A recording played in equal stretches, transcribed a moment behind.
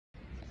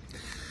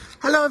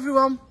Hello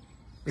everyone,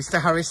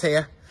 Mr. Harris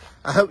here.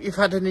 I hope you've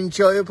had an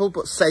enjoyable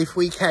but safe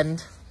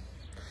weekend.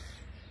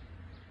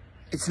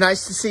 It's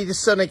nice to see the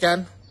sun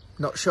again.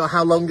 Not sure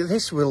how long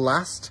this will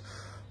last,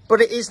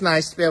 but it is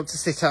nice to be able to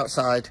sit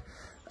outside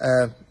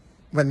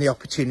when the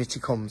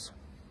opportunity comes.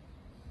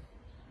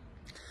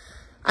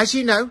 As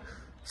you know,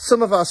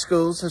 some of our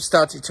schools have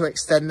started to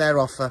extend their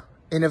offer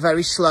in a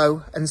very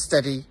slow and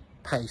steady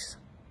pace.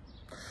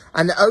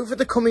 And over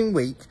the coming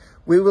week,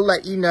 we will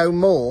let you know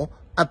more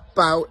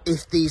about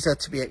if these are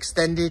to be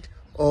extended,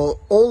 or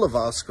all of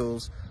our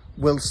schools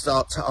will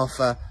start to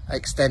offer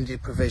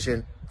extended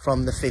provision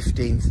from the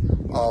 15th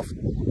of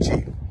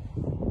June.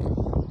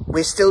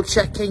 We're still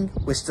checking,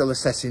 we're still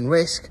assessing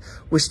risk,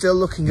 we're still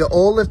looking at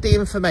all of the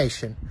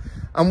information,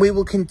 and we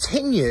will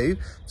continue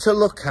to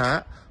look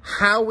at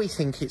how we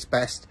think it's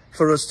best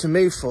for us to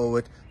move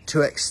forward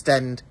to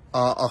extend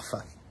our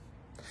offer.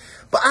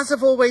 But as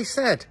I've always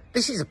said,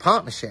 this is a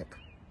partnership,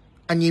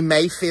 and you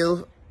may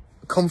feel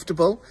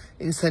comfortable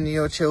in sending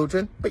your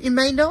children, but you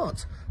may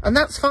not, and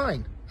that's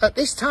fine. At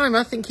this time,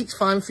 I think it's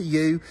fine for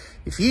you.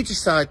 If you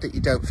decide that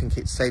you don't think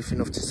it's safe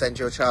enough to send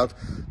your child,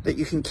 that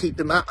you can keep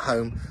them at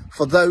home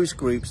for those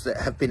groups that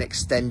have been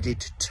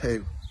extended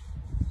to.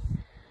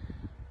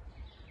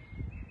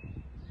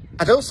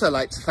 I'd also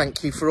like to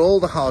thank you for all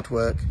the hard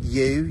work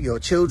your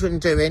children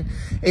doing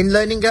in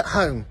learning at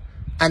home,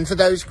 and for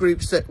those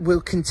groups that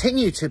will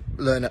continue to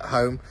learn at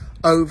home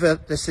over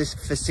the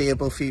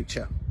foreseeable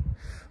future.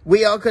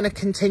 We are going to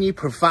continue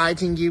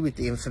providing you with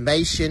the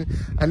information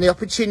and the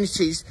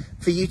opportunities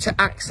for you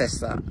to access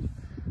that.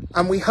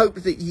 And we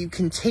hope that you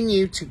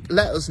continue to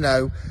let us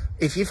know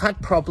if you've had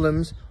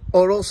problems,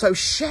 or also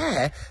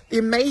share the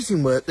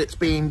amazing work that's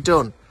being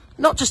done,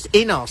 not just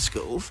in our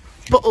schools,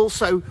 but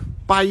also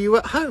by you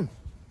at home.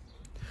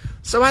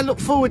 So I look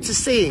forward to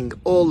seeing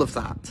all of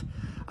that.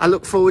 I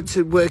look forward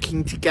to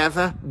working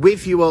together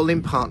with you all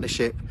in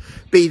partnership,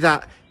 be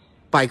that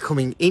by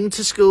coming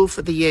into school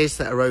for the years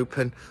that are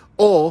open,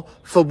 or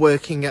for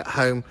working at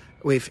home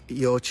with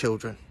your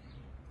children.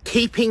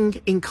 Keeping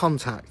in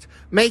contact,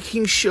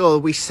 making sure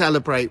we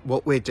celebrate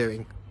what we're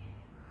doing.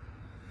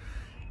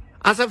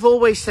 As I've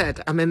always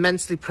said, I'm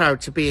immensely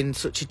proud to be in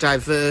such a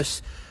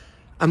diverse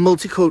and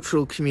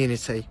multicultural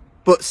community,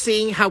 but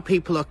seeing how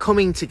people are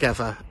coming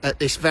together at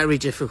this very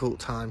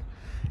difficult time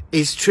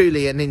is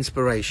truly an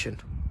inspiration.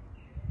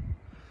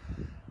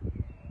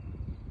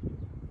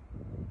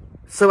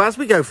 So as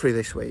we go through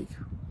this week,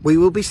 we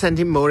will be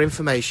sending more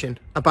information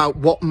about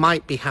what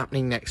might be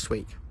happening next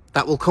week.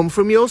 That will come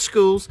from your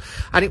schools,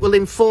 and it will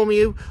inform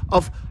you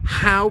of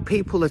how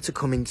people are to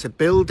come into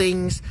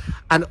buildings,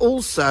 and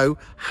also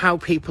how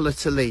people are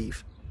to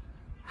leave,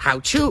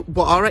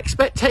 what our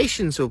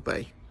expectations will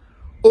be,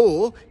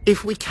 or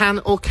if we can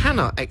or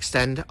cannot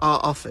extend our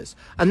offers.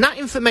 And that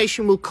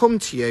information will come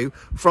to you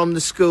from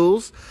the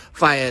schools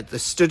via the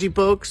study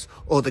books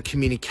or the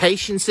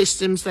communication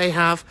systems they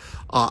have,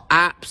 our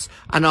apps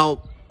and our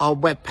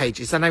web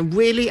pages. And I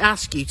really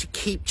ask you to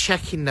keep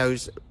checking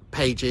those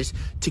pages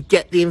to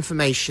get the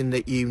information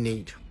that you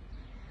need.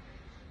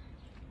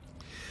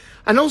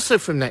 And also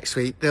from next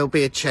week, there'll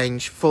be a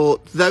change for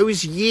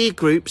those year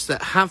groups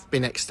that have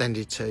been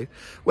extended to,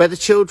 where the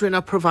children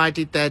are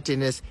provided their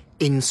dinners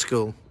in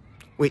school,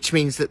 which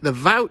means that the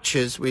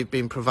vouchers we've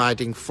been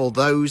providing for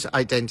those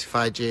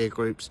identified year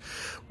groups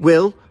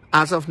will,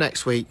 as of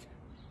next week,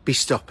 be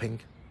stopping,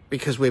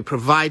 because we're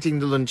providing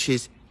the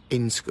lunches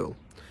in school.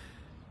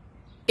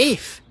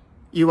 If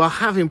you are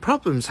having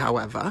problems,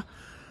 however,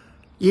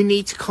 you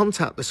need to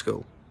contact the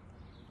school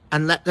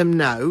and let them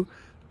know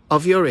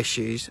of your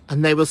issues,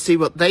 and they will see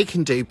what they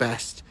can do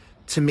best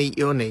to meet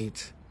your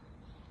needs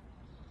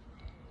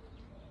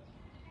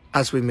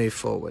as we move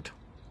forward.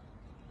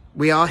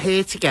 We are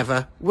here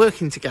together,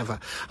 working together,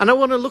 and I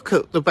want to look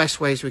at the best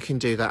ways we can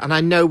do that. And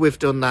I know we've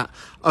done that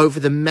over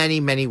the many,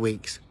 many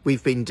weeks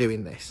we've been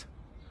doing this.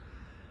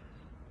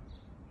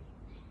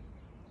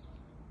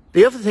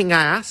 The other thing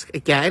I ask,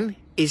 again,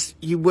 is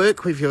you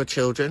work with your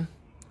children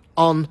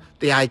on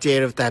the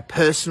idea of their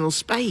personal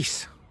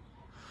space.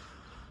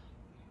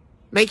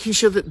 Making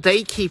sure that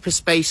they keep a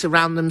space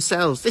around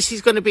themselves. This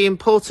is going to be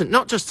important,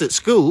 not just at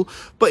school,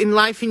 but in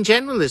life in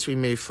general as we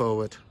move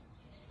forward.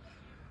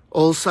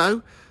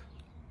 Also,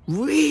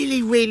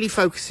 really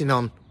focusing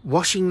on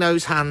washing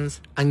those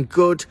hands and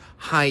good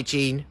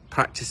hygiene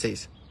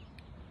practices.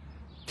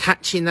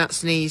 Catching that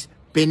sneeze,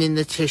 binning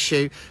the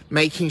tissue,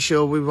 making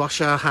sure we wash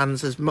our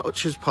hands as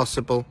much as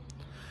possible.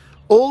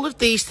 All of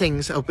these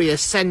things will be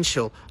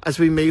essential as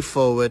we move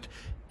forward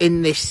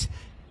in this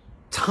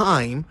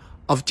time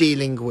of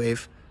dealing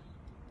with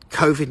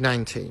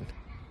COVID-19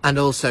 and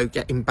also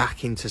getting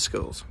back into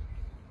schools.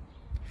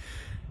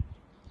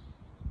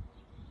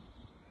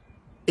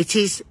 It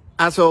is,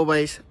 as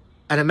always,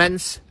 an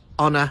immense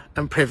honour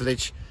and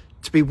privilege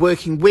to be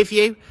working with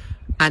you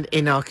and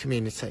in our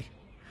community.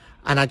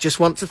 And I just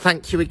want to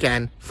thank you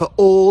again for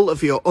all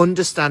of your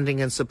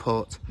understanding and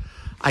support.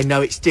 I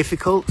know it's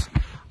difficult.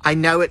 I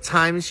know at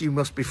times you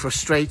must be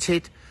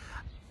frustrated,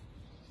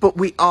 but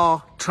we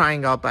are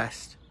trying our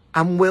best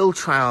and will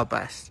try our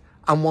best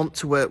and want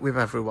to work with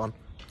everyone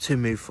to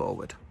move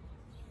forward.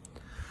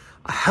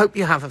 I hope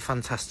you have a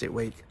fantastic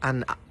week,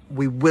 and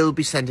we will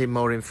be sending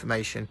more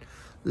information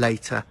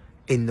later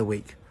in the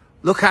week.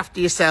 Look after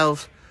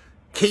yourselves,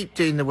 keep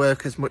doing the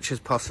work as much as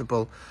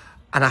possible,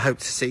 and I hope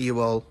to see you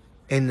all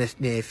in the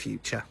near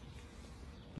future.